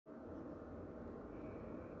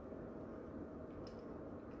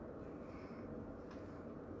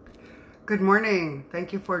Good morning.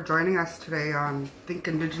 Thank you for joining us today on Think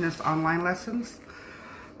Indigenous Online Lessons.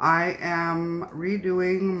 I am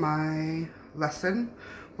redoing my lesson,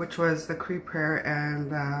 which was the Cree prayer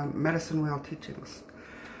and medicine wheel teachings.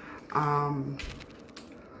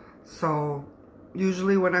 So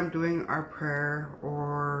usually when I'm doing our prayer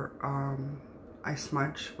or I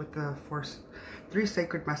smudge with the three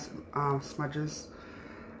sacred smudges,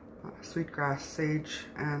 sweetgrass, sage,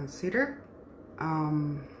 and cedar.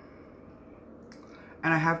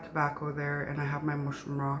 And I have tobacco there, and I have my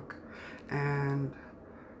mushroom rock, and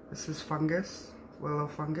this is fungus, willow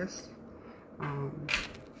fungus.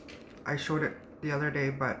 I showed it the other day,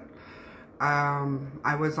 but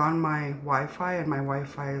I was on my Wi-Fi, and my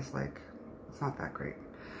Wi-Fi is like, it's not that great.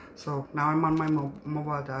 So now I'm on my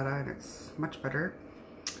mobile data, and it's much better.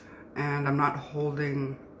 And I'm not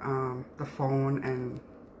holding the phone and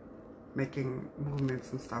making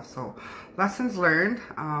movements and stuff. So lessons learned.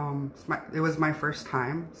 It was my first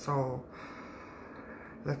time, so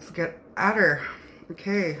let's get at her.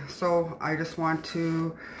 Okay, so I just want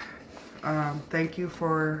to thank you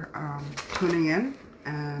for tuning in,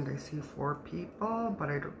 and I see 4 people, but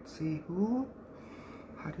I don't see who.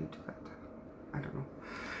 How do you do that? I don't know.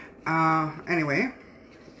 Anyway,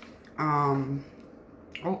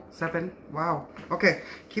 oh, 7. Wow. Okay,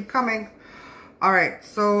 keep coming. All right,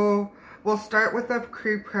 so we'll start with the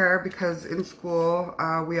Cree prayer because in school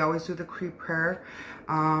we always do the Cree prayer.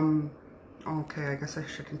 Okay, I guess I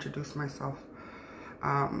should introduce myself.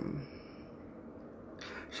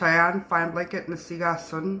 Cheyenne, Fineblanket, Nasiga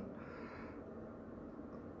Sun,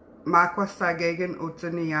 Makwasagagan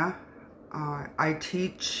Utsuniya. I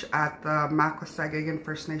teach at the Makwasagagan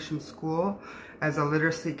First Nation School as a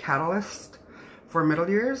literacy catalyst for middle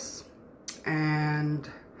years, and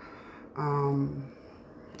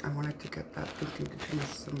I wanted to get that Think Indigenous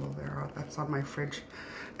symbol there. Oh, that's on my fridge.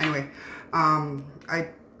 Anyway,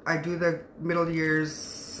 I do the middle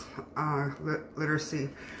years literacy,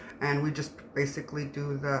 and we just basically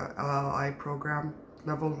do the LLI program,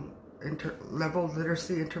 level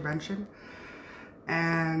literacy intervention.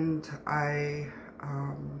 And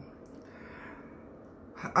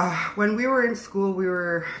when we were in school, we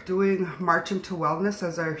were doing March into Wellness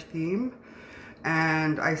as our theme.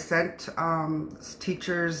 And I sent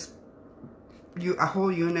teachers a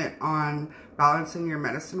whole unit on balancing your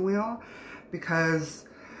medicine wheel, because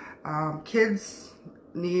kids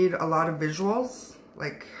need a lot of visuals.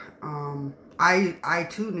 Like I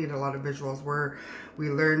too need a lot of visuals, where we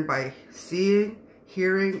learn by seeing,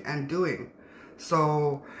 hearing, and doing.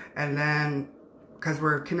 So, and then because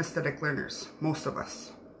we're kinesthetic learners, most of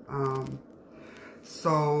us.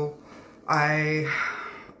 So I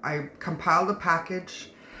compiled a package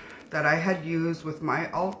that I had used with my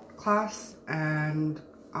alt class and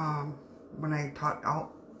when I taught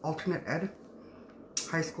alternate ed,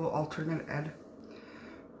 high school alternate ed,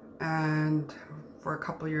 and for a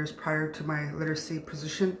couple of years prior to my literacy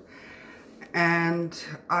position. And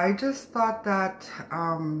I just thought that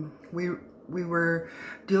we were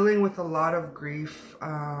dealing with a lot of grief.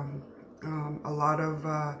 A lot of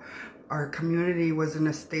our community was in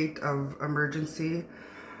a state of emergency.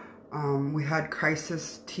 We had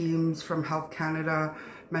crisis teams from Health Canada,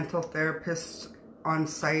 mental therapists on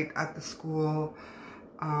site at the school.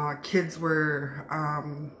 The kids were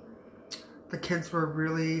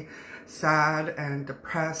really sad and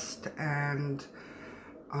depressed, and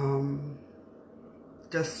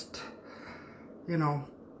just, you know,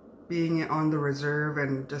 being on the reserve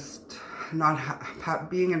and just not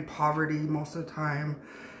being in poverty most of the time.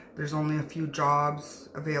 There's only a few jobs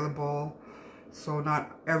available, so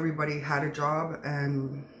not everybody had a job,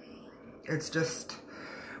 and it's just,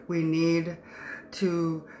 we need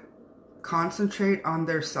to concentrate on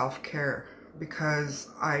their self-care, because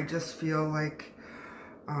I just feel like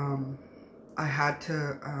I had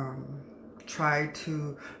to try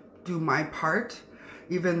to do my part,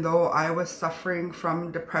 even though I was suffering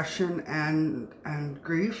from depression and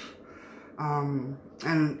grief. And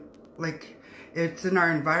like, it's in our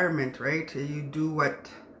environment, right? You do what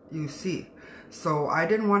you see. So I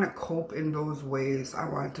didn't want to cope in those ways. I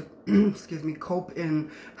wanted to, excuse me, cope in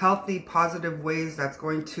healthy, positive ways that's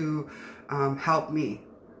going to help me.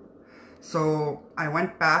 So I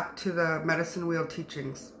went back to the medicine wheel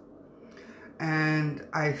teachings, and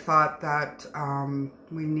I thought that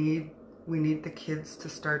we need the kids to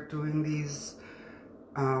start doing these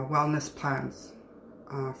wellness plans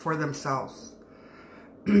for themselves.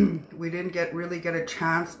 We didn't really get a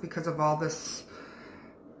chance because of all this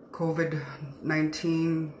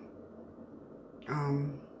COVID-19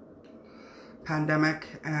 pandemic,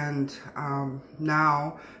 and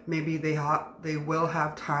now maybe they will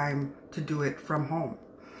have time to do it from home.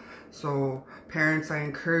 So parents, I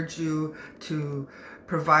encourage you to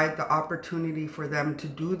provide the opportunity for them to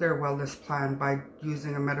do their wellness plan by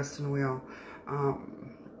using a medicine wheel.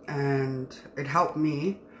 And it helped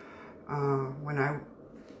me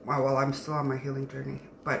while I'm still on my healing journey.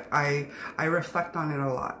 But I reflect on it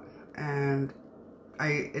a lot, and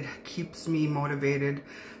it keeps me motivated.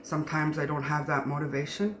 Sometimes I don't have that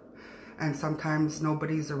motivation, and sometimes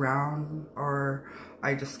nobody's around, or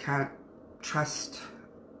I just can't trust,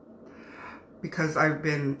 because I've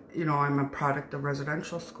been, I'm a product of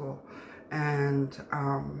residential school, and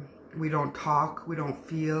we don't talk, we don't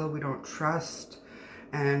feel, we don't trust,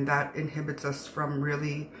 and that inhibits us from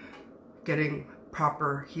really getting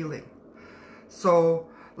proper healing. So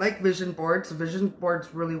like vision boards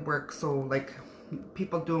really work. So like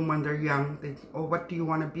people do them when they're young. What do you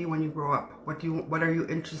want to be when you grow up? What are you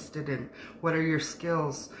interested in? What are your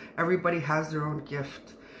skills? Everybody has their own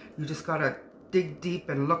gift. You just gotta dig deep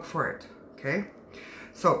and look for it. Okay,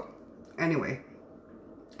 so anyway,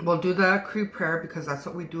 we'll do the Cree prayer because that's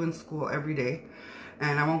what we do in school every day,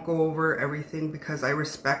 and I won't go over everything because I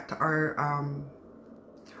respect our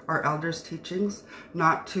elders' teachings,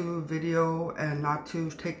 not to video and not to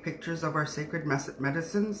take pictures of our sacred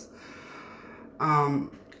medicines.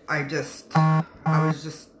 I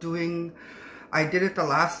did it the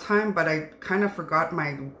last time, but I kind of forgot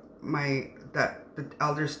the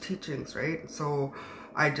elders' teachings, right? So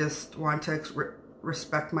I just want to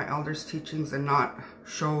respect my elders' teachings and not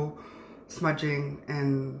show smudging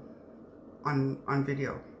on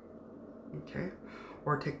video, okay,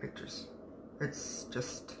 or take pictures. It's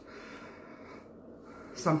just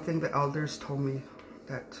something the elders told me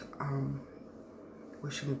that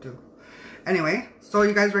we shouldn't do. Anyway, so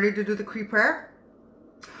you guys ready to do the Cree prayer?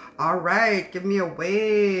 All right, give me a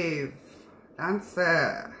wave. That's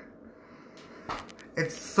it.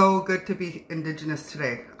 It's so good to be indigenous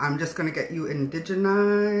today. I'm just going to get you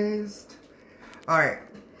indigenized. All right.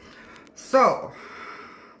 So,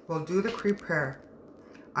 we'll do the Cree prayer.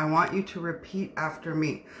 I want you to repeat after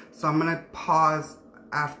me. So, I'm going to pause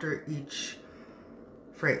after each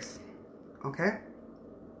phrase. Okay?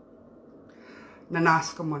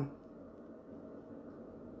 Nanaskamun.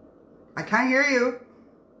 I can't hear you.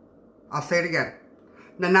 I'll say it again.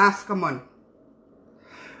 Nanaskamun.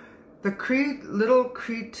 The little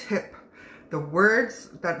Cree tip, the words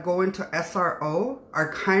that go into SRO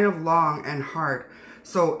are kind of long and hard.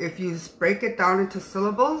 So if you break it down into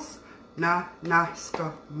syllables,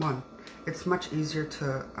 na-ska-mun, it's much easier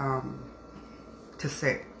to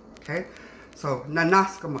say, okay? So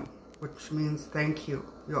nanaskamun, which means thank you.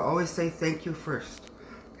 You'll always say thank you first,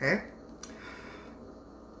 okay?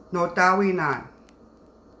 No tawinan,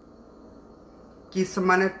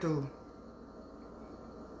 kisamanatu,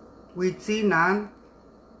 Witsinan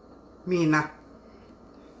Mina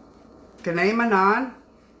Kanaymanan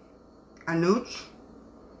Anuch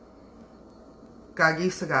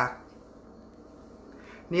Gagisagak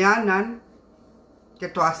Nianan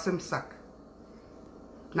Ketwasimsak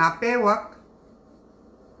Napewak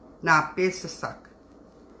Napesasak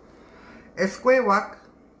Esquewak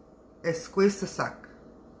Esquisasak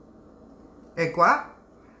Egwa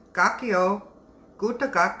Gakio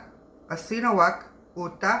Gutagak Asinawak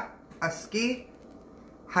Uta Aski,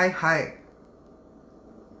 hi.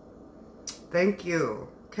 Thank you.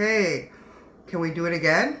 Okay. Can we do it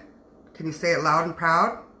again? Can you say it loud and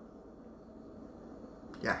proud?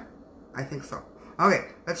 Yeah, I think so. Okay,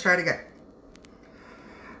 let's try it again.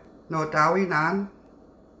 No tawinan,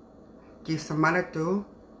 kisamanatu,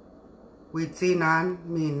 witsinan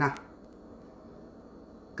mina.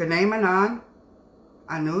 Ganaymanan,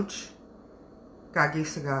 anuch,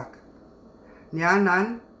 gagisagak.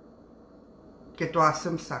 Nyanan,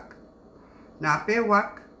 Ketwasimsak.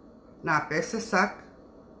 Napewak, Napesasak.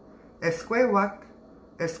 Esquewak,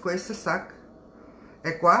 Esquesasak.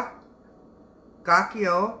 Ekwa,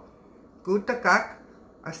 Gakio, Gutakak,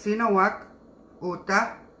 Asinawak,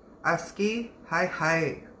 Uta, Aski,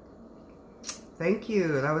 hi. Thank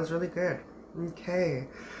you. That was really good. Okay.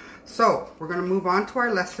 So, we're going to move on to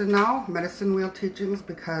our lesson now, medicine wheel teachings,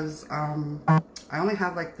 because I only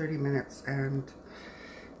have like 30 minutes, and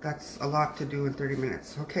that's a lot to do in 30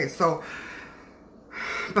 minutes. Okay, so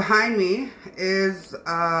behind me is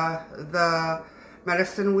the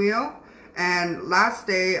medicine wheel, and last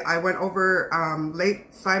day I went over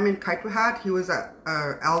late Simon Kaituhat. He was an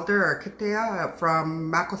elder or kitea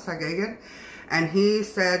from Makosagagan, and he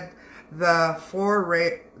said the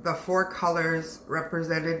four colors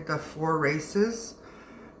represented the four races,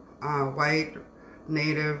 white,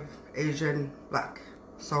 Native, Asian, Black.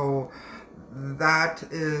 So that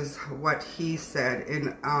is what he said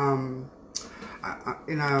in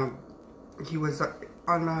he was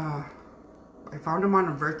on a, I found him on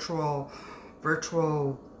a virtual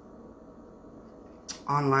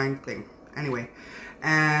online thing. Anyway,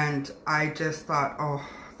 and I just thought, oh,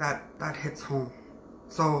 that hits home.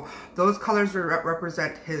 So those colors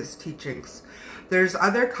represent his teachings. There's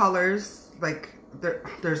other colors, like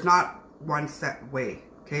there's not one set way.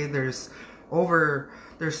 Okay, there's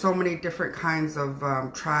so many different kinds of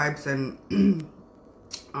tribes and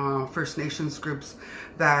First Nations groups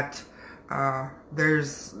that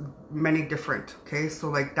there's many different. Okay, so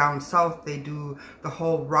like down south they do the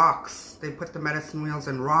whole rocks. They put the medicine wheels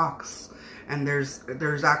in rocks, and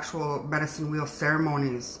there's actual medicine wheel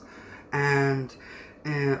ceremonies. And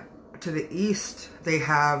to the east they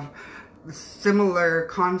have similar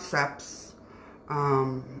concepts,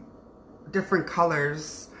 different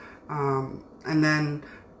colors, and then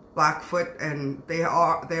Blackfoot, and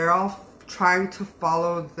they're all trying to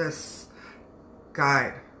follow this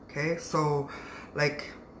guide. Okay, so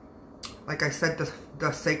like I said,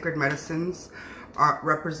 the sacred medicines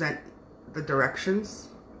represent the directions,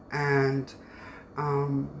 and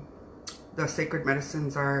the sacred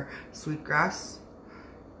medicines are sweetgrass,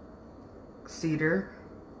 cedar,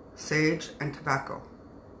 sage, and tobacco.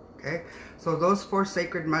 Okay, so those 4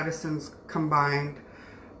 sacred medicines combined,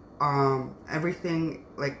 everything,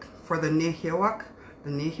 like for the Nihiwak,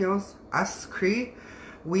 the Nihils, us Cree,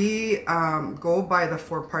 we go by the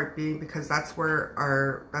 4-part being, because that's what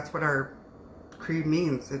our Cree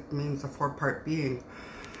means. It means a 4-part being.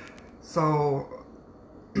 So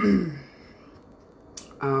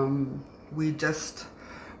we just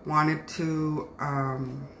wanted to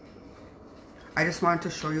I just wanted to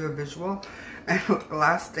show you a visual. And the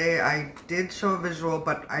last day I did show a visual,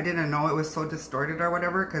 but I didn't know it was so distorted or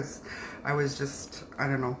whatever, because I was just, I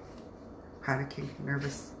don't know, panicking,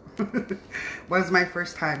 nervous. Was my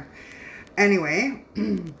first time. Anyway,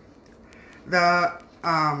 the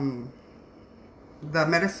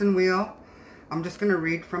medicine wheel, I'm just going to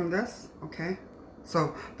read from this, okay?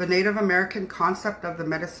 So, the Native American concept of the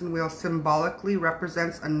medicine wheel symbolically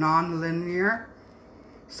represents a non-linear,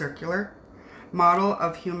 circular model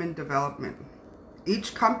of human development.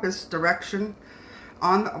 Each compass direction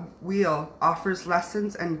on the wheel offers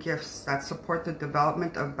lessons and gifts that support the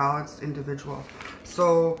development of balanced individual.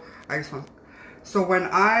 So when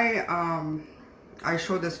I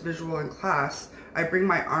show this visual in class, I bring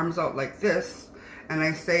my arms out like this, and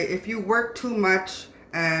I say, if you work too much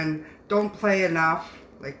and don't play enough,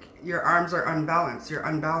 like, your arms are unbalanced, you're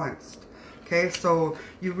unbalanced. Okay, so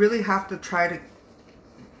you really have to try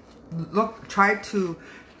to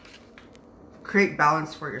create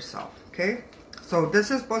balance for yourself. Okay, so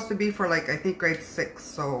this is supposed to be for, like, I think grade 6.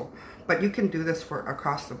 So, but you can do this for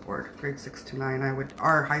across the board, grade 6 to 9.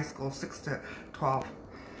 Or high school, 6 to 12.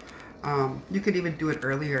 You could even do it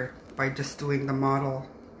earlier by just doing the model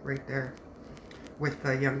right there with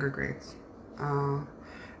the younger grades.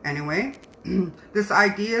 Anyway, this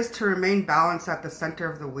idea is to remain balanced at the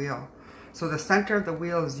center of the wheel. So the center of the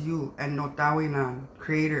wheel is you and Notawinan,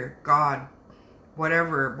 Creator, God,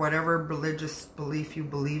 whatever religious belief you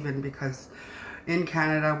believe in, because in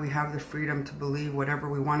Canada we have the freedom to believe whatever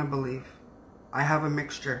we want to believe. I have a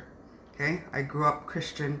mixture. Okay, I grew up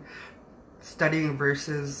Christian, studying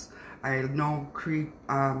verses. I know Cree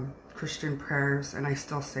Christian prayers, and I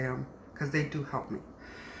still say them because they do help me.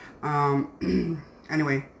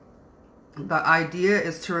 Anyway, the idea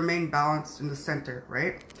is to remain balanced in the center,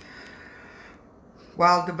 right?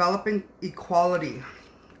 While developing equally.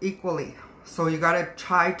 So you got to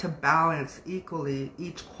try to balance equally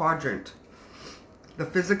each quadrant. The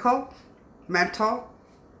physical, mental,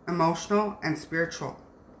 emotional, and spiritual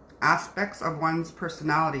aspects of one's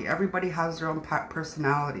personality. Everybody has their own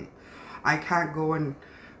personality. I can't go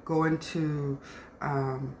into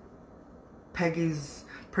Peggy's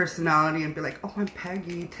personality and be like, oh, I'm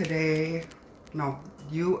Peggy today. No,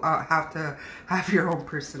 you have to have your own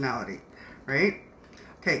personality, right?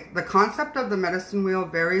 Okay, the concept of the medicine wheel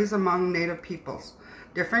varies among Native peoples.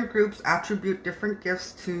 Different groups attribute different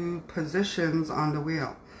gifts to positions on the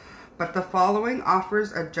wheel. But the following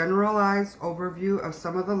offers a generalized overview of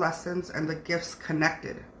some of the lessons and the gifts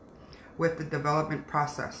connected with the development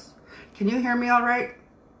process. Can you hear me all right?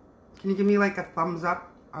 Can you give me like a thumbs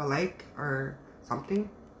up, a like, or something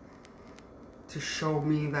to show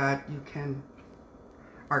me that you can,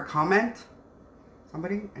 or comment?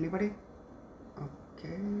 Somebody? Anybody?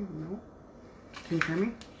 Okay, no? Can you hear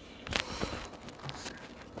me?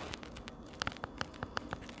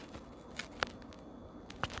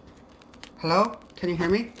 Hello? Can you hear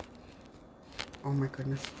me? Oh my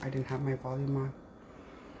goodness, I didn't have my volume on.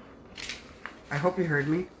 I hope you heard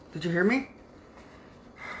me. Did you hear me?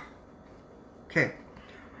 Okay.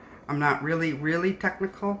 I'm not really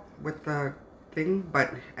technical with the thing,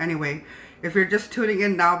 but anyway, if you're just tuning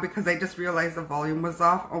in now because I just realized the volume was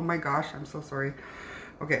off, oh my gosh, I'm so sorry.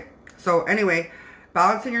 Okay, so anyway,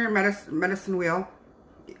 balancing your medicine wheel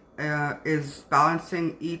is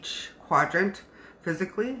balancing each quadrant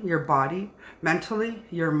physically, your body, mentally,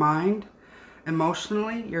 your mind,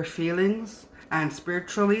 emotionally, your feelings, and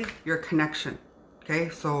spiritually, your connection. Okay,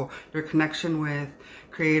 so your connection with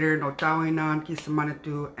Creator, no tawinan,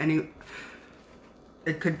 kisamanitu,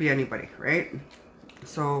 it could be anybody, right?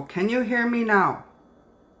 So, can you hear me now?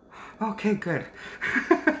 Okay, good.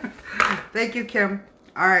 Thank you, Kim.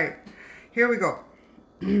 All right, here we go.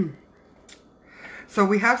 So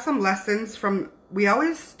we have some lessons we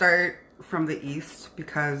always start from the east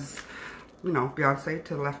because, you know, Beyonce,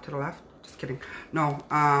 to the left, just kidding. No,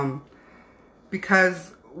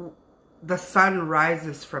 because the sun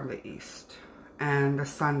rises from the east and the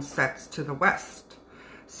sun sets to the west.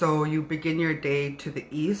 So you begin your day to the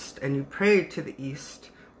east and you pray to the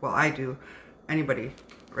east. Well, I do. Anybody,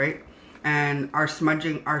 right? And our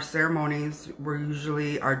smudging, our ceremonies,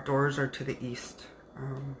 our doors are to the east.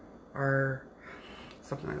 Or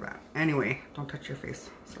something like that. Anyway, don't touch your face.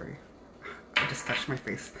 Sorry. I just touched my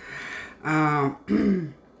face.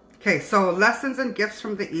 Okay, so lessons and gifts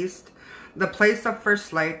from the east. The place of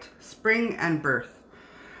first light, spring and birth.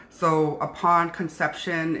 So upon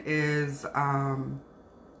conception is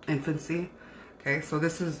infancy. Okay, so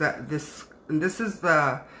this is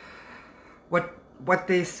what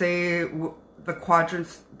they say, the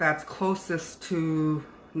quadrants that's closest to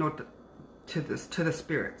the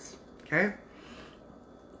spirits. Okay,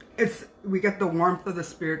 we get the warmth of the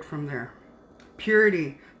spirit from there.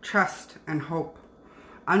 Purity, trust, and hope.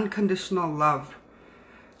 Unconditional love.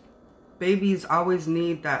 Babies always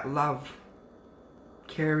need that love.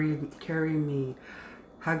 Carry me,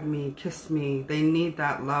 hug me, kiss me. They need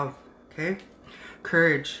that love, okay?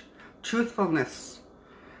 Courage, truthfulness,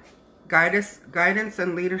 guidance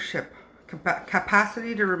and leadership,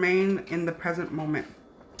 capacity to remain in the present moment.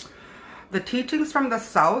 The teachings from the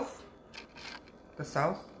South,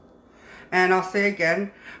 and I'll say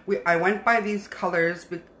again, I went by these colors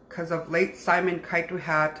because of late Simon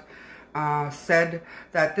Kaituhat said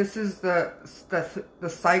that this is the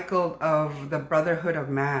cycle of the brotherhood of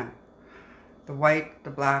man. The white, the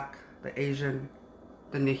black, the Asian,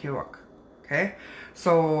 the Nihiwak. Okay?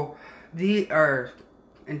 So these are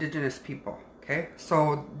indigenous people. Okay?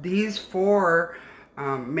 So these four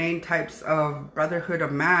main types of brotherhood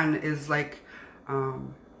of man is like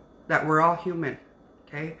that we're all human.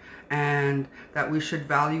 Okay? And that we should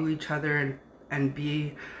value each other and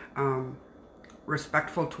be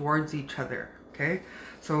respectful towards each other. Okay,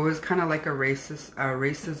 so it was kind of like a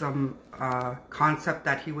racism concept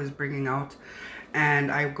that he was bringing out,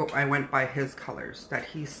 and I went by his colors that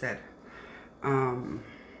he said.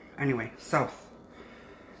 Anyway, South.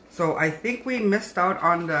 So I think we missed out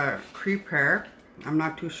on the Cree prayer. I'm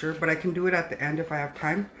not too sure, but I can do it at the end if I have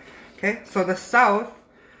time. Okay, so the South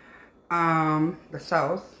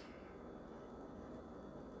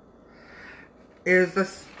is the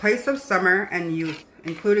place of summer and youth,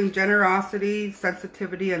 including generosity,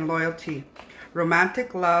 sensitivity, and loyalty,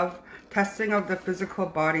 romantic love, testing of the physical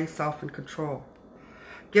body, self, and control.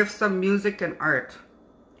 Gifts of music and art,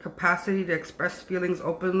 capacity to express feelings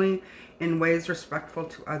openly in ways respectful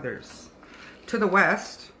to others. To the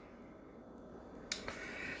west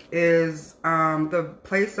is the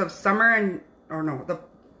place of the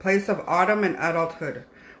place of autumn and adulthood,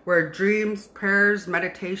 where dreams, prayers,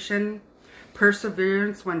 meditation,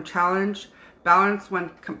 perseverance when challenged, balance when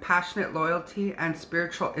compassionate loyalty and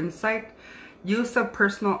spiritual insight, use of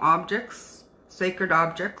personal objects, sacred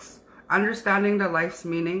objects, understanding the life's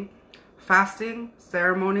meaning, fasting,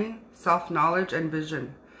 ceremony, self-knowledge, and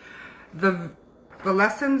vision. The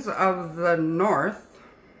lessons of the North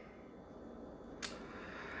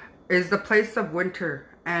is the place of winter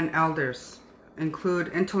and elders, include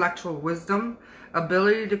intellectual wisdom,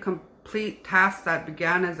 ability to complete tasks that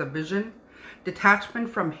began as a vision, detachment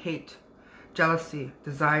from hate, jealousy,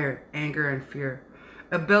 desire, anger, and fear.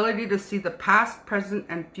 Ability to see the past, present,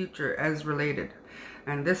 and future as related.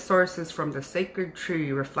 And this source is from the Sacred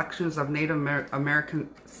Tree, Reflections of Native American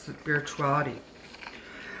Spirituality.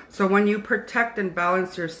 So when you protect and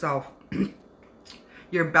balance yourself,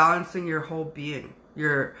 you're balancing your whole being.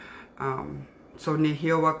 So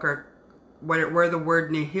Nihiwak, or where the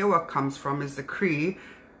word Nihiwak comes from, is the Cree.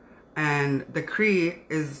 And the Cree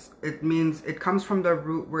it comes from the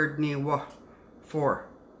root word Niwa, 4.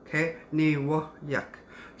 Okay, ni wo yak.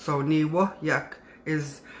 So ni wo yak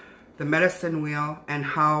is the medicine wheel and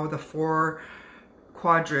how the 4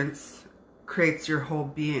 quadrants creates your whole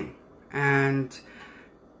being. And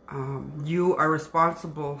you are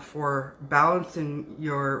responsible for balancing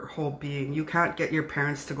your whole being. You can't get your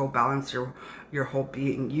parents to go balance your whole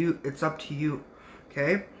being. It's up to you.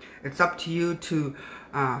 Okay, it's up to you to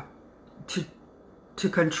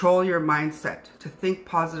control your mindset, to think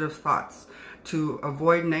positive thoughts, to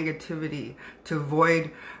avoid negativity, to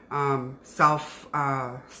avoid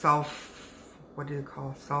self-harm,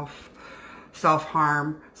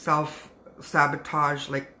 self-sabotage,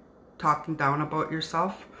 like talking down about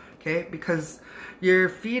yourself. Okay, because you're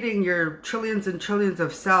feeding your trillions and trillions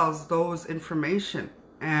of cells those information,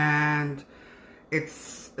 and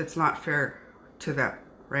it's not fair to them,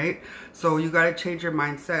 right? So you got to change your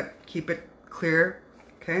mindset, keep it clear.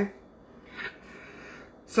 Okay,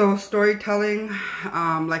 so storytelling,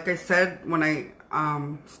 like I said when I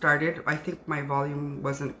started, I think my volume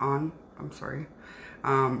wasn't on, I'm sorry.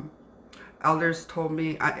 Elders told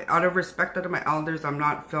me, out of respect out of my elders, I'm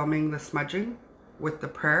not filming the smudging with the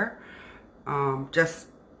prayer, just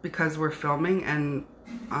because we're filming, and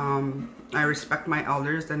I respect my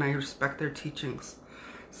elders and I respect their teachings.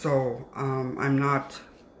 So I'm not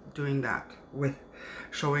doing that with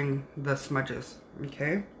showing the smudges.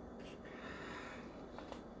 Okay.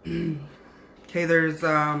 Okay, there's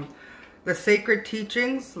the sacred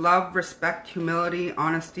teachings: love, respect, humility,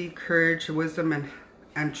 honesty, courage, wisdom,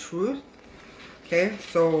 and truth. Okay,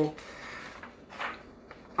 so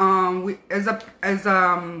we as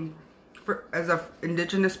a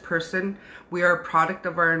indigenous person, we are a product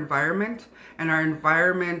of our environment, and our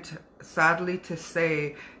environment, sadly to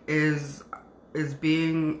say, is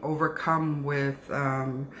being overcome with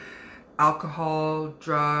alcohol,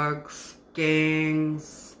 drugs,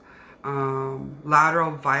 gangs,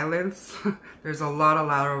 lateral violence. There's a lot of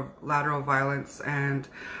lateral violence, and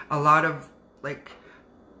a lot of, like,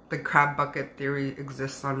 the crab bucket theory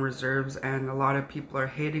exists on reserves, and a lot of people are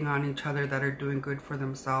hating on each other that are doing good for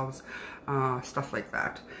themselves, stuff like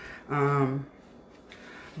that.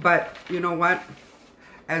 But you know what?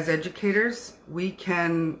 As educators, we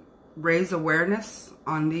can raise awareness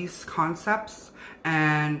on these concepts,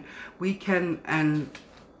 and we can, and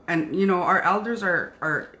you know, our elders are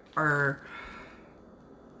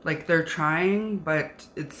like, they're trying, but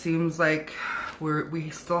it seems like we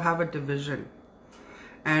still have a division.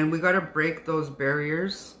 And we got to break those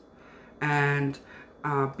barriers and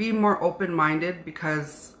be more open-minded,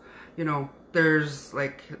 because, you know, there's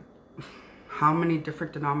like how many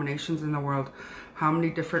different denominations in the world, how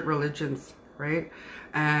many different religions, right?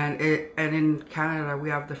 And in Canada, we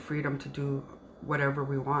have the freedom to do whatever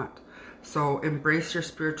we want. So embrace your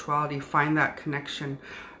spirituality, find that connection,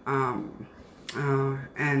 and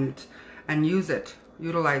use it,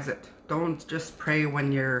 utilize it. Don't just pray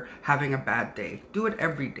when you're having a bad day. Do it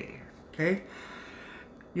every day, okay?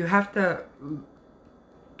 You have to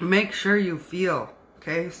make sure you feel,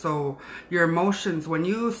 okay? So your emotions, when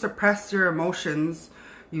you suppress your emotions,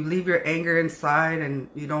 you leave your anger inside, and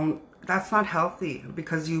you don't, that's not healthy,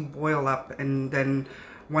 because you boil up, and then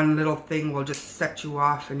one little thing will just set you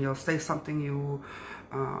off, and you'll say something you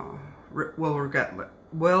will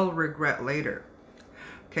regret later.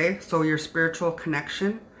 Okay, so your spiritual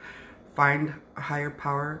connection, find a higher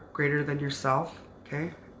power greater than yourself.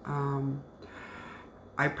 Okay,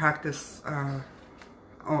 I practice,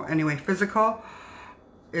 anyway, physical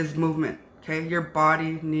is movement. Okay, your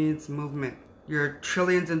body needs movement. Your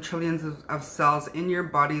trillions and trillions of cells in your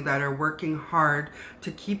body that are working hard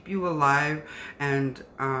to keep you alive, and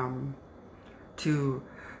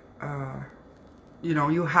you know,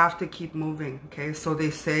 you have to keep moving. Okay, so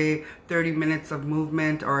they say 30 minutes of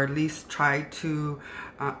movement, or at least try to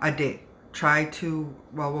a day. Try to,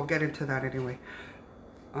 well, we'll get into that anyway.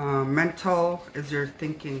 Mental is your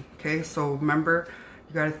thinking. Okay, so remember,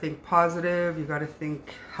 you got to think positive, you got to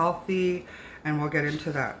think healthy, and we'll get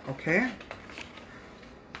into that. Okay,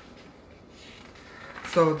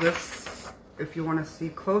 so this, if you want to see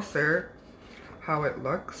closer how it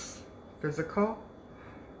looks: physical,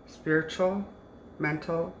 spiritual,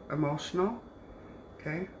 mental, emotional.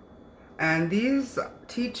 Okay, and these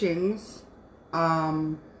teachings,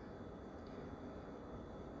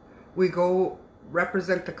 we go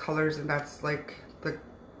represent the colors, and that's like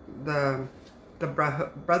the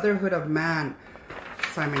brotherhood of man,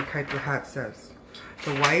 Simon Kite Hat says.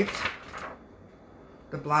 The white,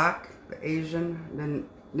 the black, the Asian, then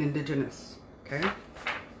the indigenous. Okay,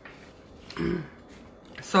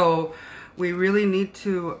 so we really need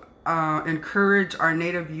to encourage our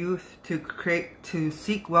native youth to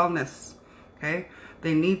seek wellness. okay?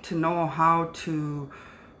 They need to know how to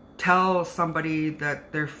tell somebody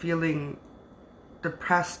that they're feeling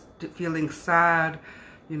depressed, feeling sad,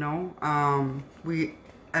 you know. We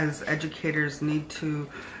as educators need to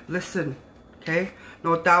listen, okay?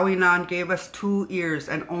 No, Dawinan gave us 2 ears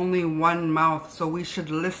and only 1 mouth, so we should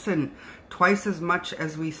listen twice as much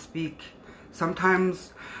as we speak.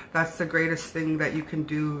 Sometimes that's the greatest thing that you can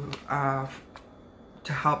do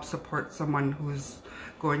to help support someone who's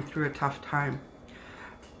going through a tough time.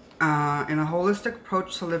 In a holistic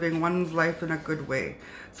approach to living one's life in a good way.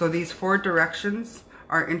 So these 4 directions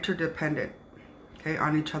are interdependent, okay,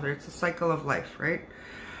 on each other. It's a cycle of life, right?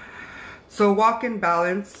 So walk in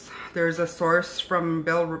balance. There's a source from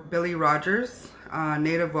Billy Rogers,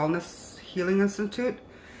 Native Wellness Healing Institute.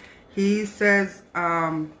 He says,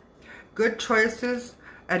 good choices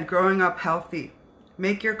and growing up healthy.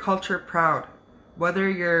 Make your culture proud. Whether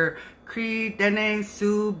you're Cree, Dene,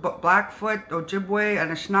 Sioux, Blackfoot, Ojibwe,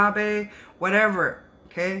 Anishinaabe, whatever,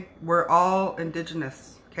 okay? We're all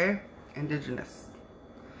indigenous, okay? Indigenous.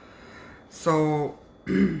 So,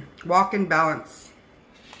 walk in balance.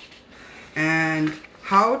 And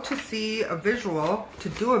how to see a visual, to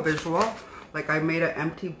do a visual, like I made an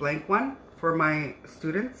empty blank one for my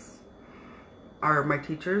students, or my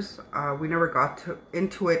teachers. We never got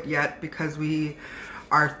into it yet because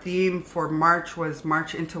our theme for March was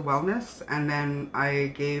March into Wellness, and then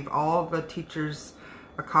I gave all the teachers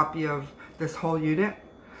a copy of this whole unit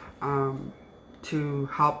to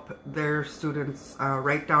help their students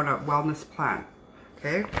write down a wellness plan,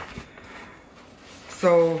 okay?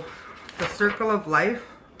 So the circle of life,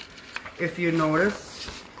 if you notice,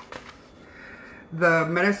 the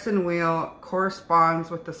medicine wheel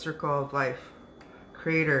corresponds with the circle of life.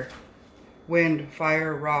 Creator, wind,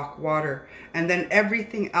 fire, rock, water, and then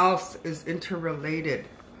everything else is interrelated.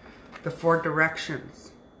 The 4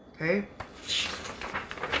 directions, okay?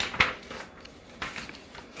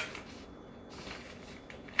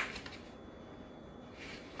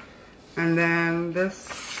 And then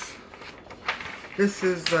this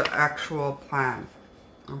is the actual plan,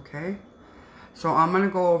 okay? So I'm gonna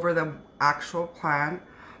go over the actual plan.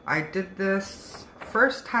 I did this,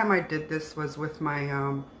 first time I did this was with my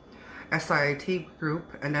SIIT group,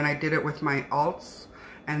 and then I did it with my alts,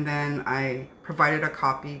 and then I provided a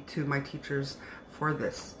copy to my teachers for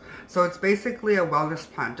this. So it's basically a wellness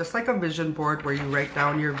plan, just like a vision board where you write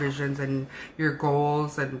down your visions and your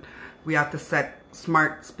goals, and we have to set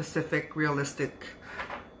smart, specific, realistic,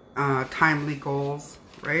 timely goals,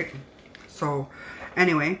 right? So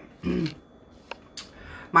anyway,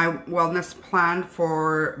 my wellness plan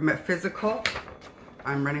for physical,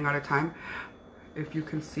 I'm running out of time. If you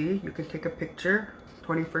can see, you can take a picture.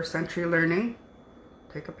 21st century learning.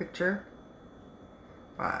 Take a picture.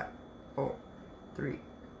 5, 4, 3,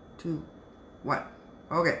 2, 1.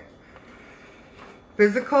 Okay.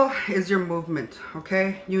 Physical is your movement,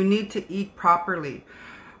 okay? You need to eat properly.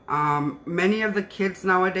 Many of the kids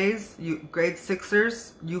nowadays, grade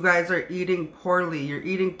 6ers, you guys are eating poorly. You're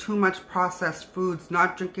eating too much processed foods,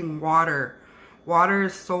 not drinking water. Water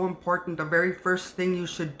is so important. The very first thing you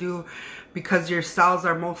should do, because your cells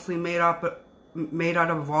are mostly made out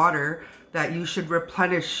of water, that you should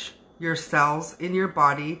replenish your cells in your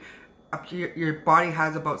body. Your body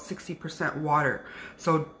has about 60% water.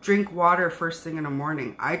 So drink water first thing in the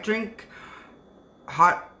morning. I drink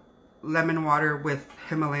hot lemon water with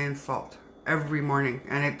Himalayan salt every morning,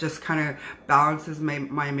 and it just kind of balances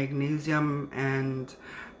my magnesium, and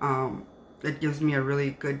it gives me a really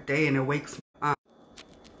good day, and it wakes me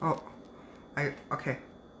up. Okay,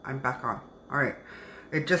 I'm back on. All right,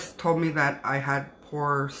 it just told me that I had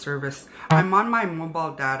poor service. I'm on my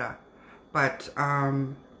mobile data, but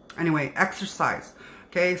anyway, exercise.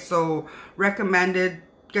 Okay, so recommended,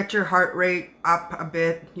 get your heart rate up a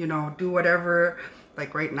bit, you know, do whatever.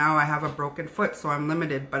 Like right now I have a broken foot, so I'm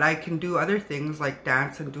limited, but I can do other things like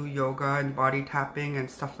dance and do yoga and body tapping and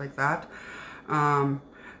stuff like that.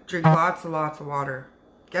 Drink lots and lots of water.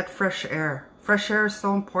 Get fresh air. Fresh air is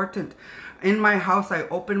so important. In my house, I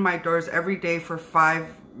open my doors every day for 5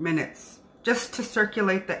 minutes just to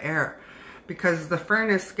circulate the air, because the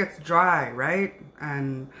furnace gets dry, right?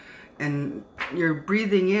 And you're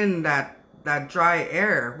breathing in that dry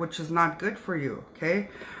air, which is not good for you, okay?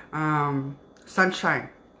 Sunshine,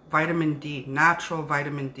 vitamin D, natural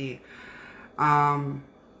vitamin D.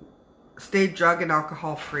 Stay drug and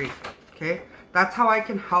alcohol free, okay? That's how I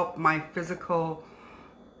can help my physical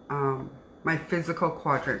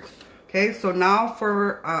quadrant. Okay, so now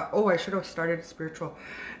for, oh, I should have started spiritual.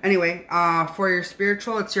 Anyway, for your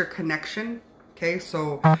spiritual, it's your connection. Okay,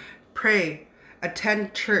 so pray,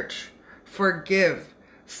 attend church, forgive,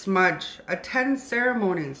 smudge, attend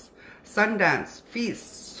ceremonies, sundance,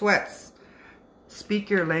 feasts, sweats, speak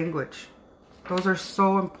your language. Those are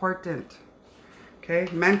so important. Okay,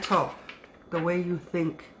 mental, the way you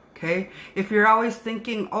think. Okay, if you're always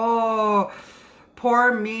thinking, oh,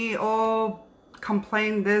 poor me, oh,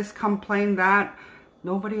 complain this, complain that,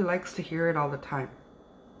 nobody likes to hear it all the time.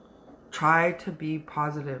 Try to be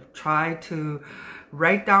positive. Try to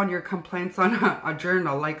write down your complaints on a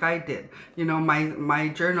journal like I did. You know, my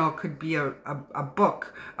journal could be a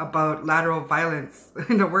book about lateral violence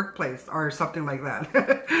in the workplace or something like that.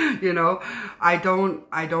 You know, I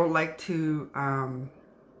don't like to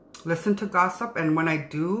listen to gossip, and when I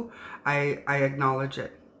do, I acknowledge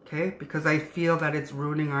it. Okay, because I feel that it's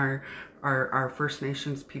ruining our First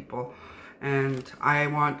Nations people, and I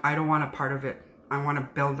don't want a part of it. I want to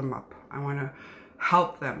build them up. I want to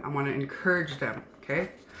help them. I want to encourage them. Okay.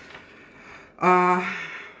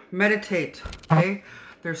 Meditate. Okay.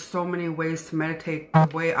 There's so many ways to meditate. The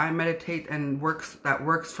way I meditate and that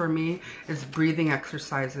works for me is breathing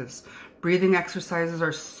exercises. Breathing exercises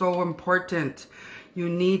are so important. You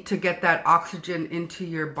need to get that oxygen into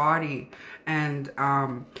your body and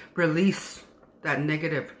release that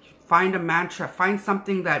negative. Find a mantra. Find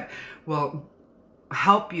something that will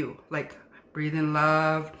help you, like breathe in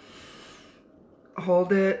love,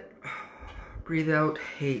 hold it, breathe out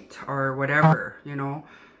hate, or whatever, you know.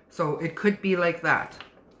 So it could be like that.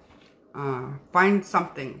 Find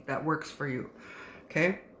something that works for you.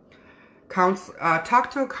 Okay.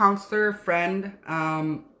 Talk to a counselor, friend,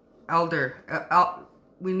 elder.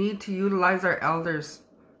 We need to utilize our elders.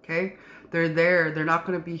 Okay. They're there. They're not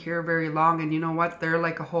going to be here very long. And you know what? They're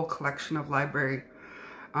like a whole collection of library.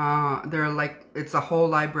 It's a whole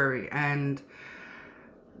library, and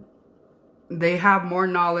they have more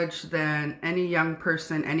knowledge than any young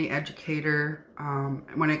person, any educator,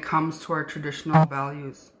 when it comes to our traditional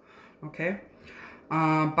values. Okay.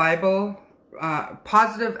 Bible,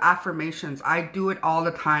 positive affirmations. I do it all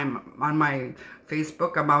the time on my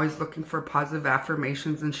Facebook. I'm always looking for positive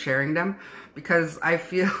affirmations and sharing them, because I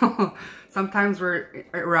feel sometimes we're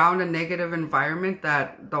around a negative environment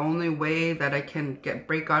that the only way that I can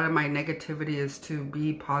break out of my negativity is to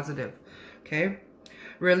be positive. Okay.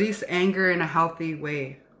 Release anger in a healthy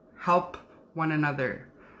way. Help one another.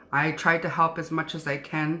 I try to help as much as I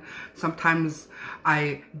can. Sometimes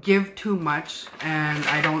I give too much and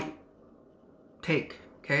I don't take.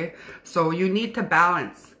 Okay. So you need to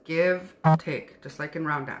balance. Give, take. Just like in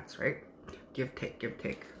round dance, right? Give, take, give,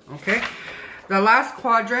 take. Okay. The last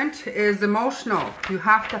quadrant is emotional. You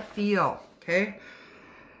have to feel. Okay.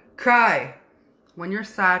 Cry. When you're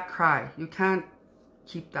sad, cry. You can't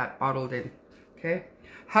keep that bottled in. Okay.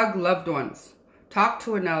 Hug loved ones. Talk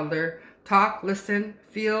to an elder. Talk, listen,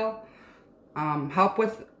 feel. Help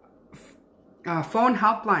with phone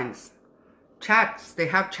helplines. Chats. They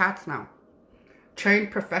have chats now. Train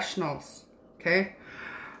professionals. Okay.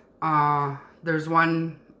 There's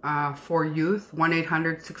one for youth.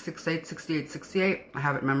 1-800-668-6868. I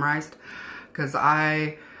have it memorized because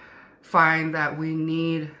I find that we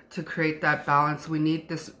need to create that balance. We need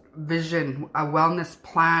this vision, a wellness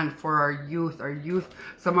plan for our youth.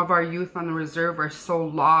 Some of our youth on the reserve are so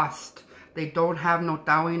lost. They don't have no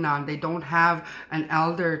tawinan. They don't have an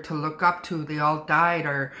elder to look up to. They all died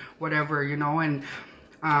or whatever, you know. And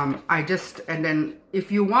and then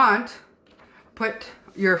if you want, put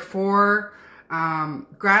your 4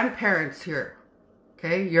 grandparents here.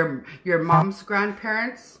 Okay, your mom's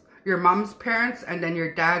grandparents, your mom's parents, and then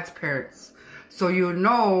your dad's parents. So you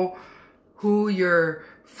know who your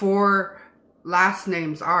 4 last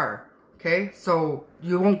names are. Okay, so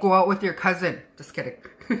you won't go out with your cousin. Just kidding.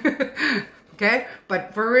 Okay,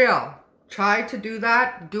 but for real, try to do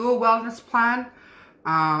that. Do a wellness plan.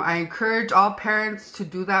 I encourage all parents to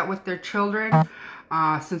do that with their children.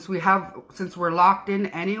 Since we're locked in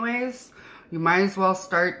anyways, you might as well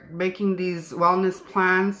start making these wellness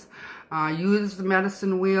plans. Use the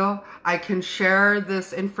medicine wheel. I can share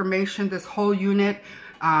this information, this whole unit.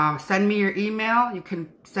 Send me your email. You can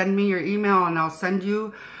send me your email and I'll send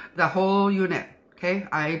you the whole unit. Okay.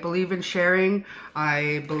 I believe in sharing.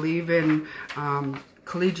 I believe in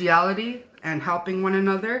collegiality and helping one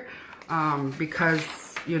another, because,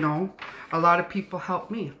 you know, a lot of people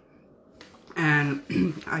help me and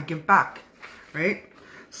I give back, right?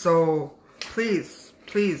 So please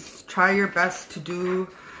try your best to do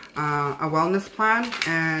a wellness plan.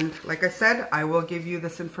 And like I said, I will give you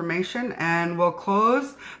this information, and we'll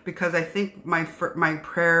close because I think my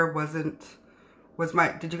prayer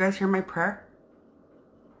did you guys hear my prayer?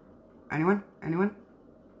 Anyone?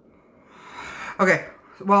 Okay,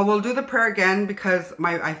 Well, we'll do the prayer again because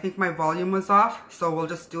I think my volume was off. So we'll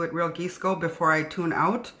just do it real geese-go before I tune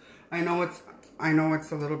out. I know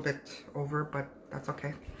it's a little bit over, but that's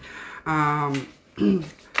okay.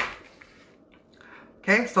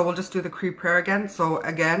 Okay, so we'll just do the Cree prayer again. So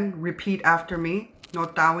again, repeat after me. No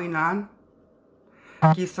tawi nan,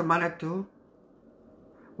 gisamanatu,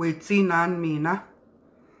 witsi nan mina,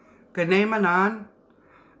 ganemanan,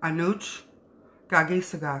 anuch,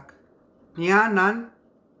 gagisagak, nyanan,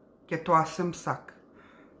 getwasim sak,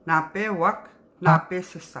 nape wak, nape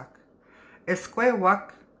sisak, esque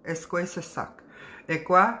wak, esque sisak,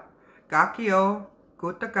 ekwa, gakio,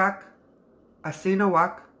 gutagak,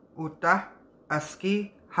 asinawak, uta,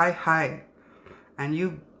 aski, hi. And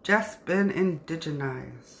you've just been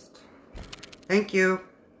indigenized. Thank you.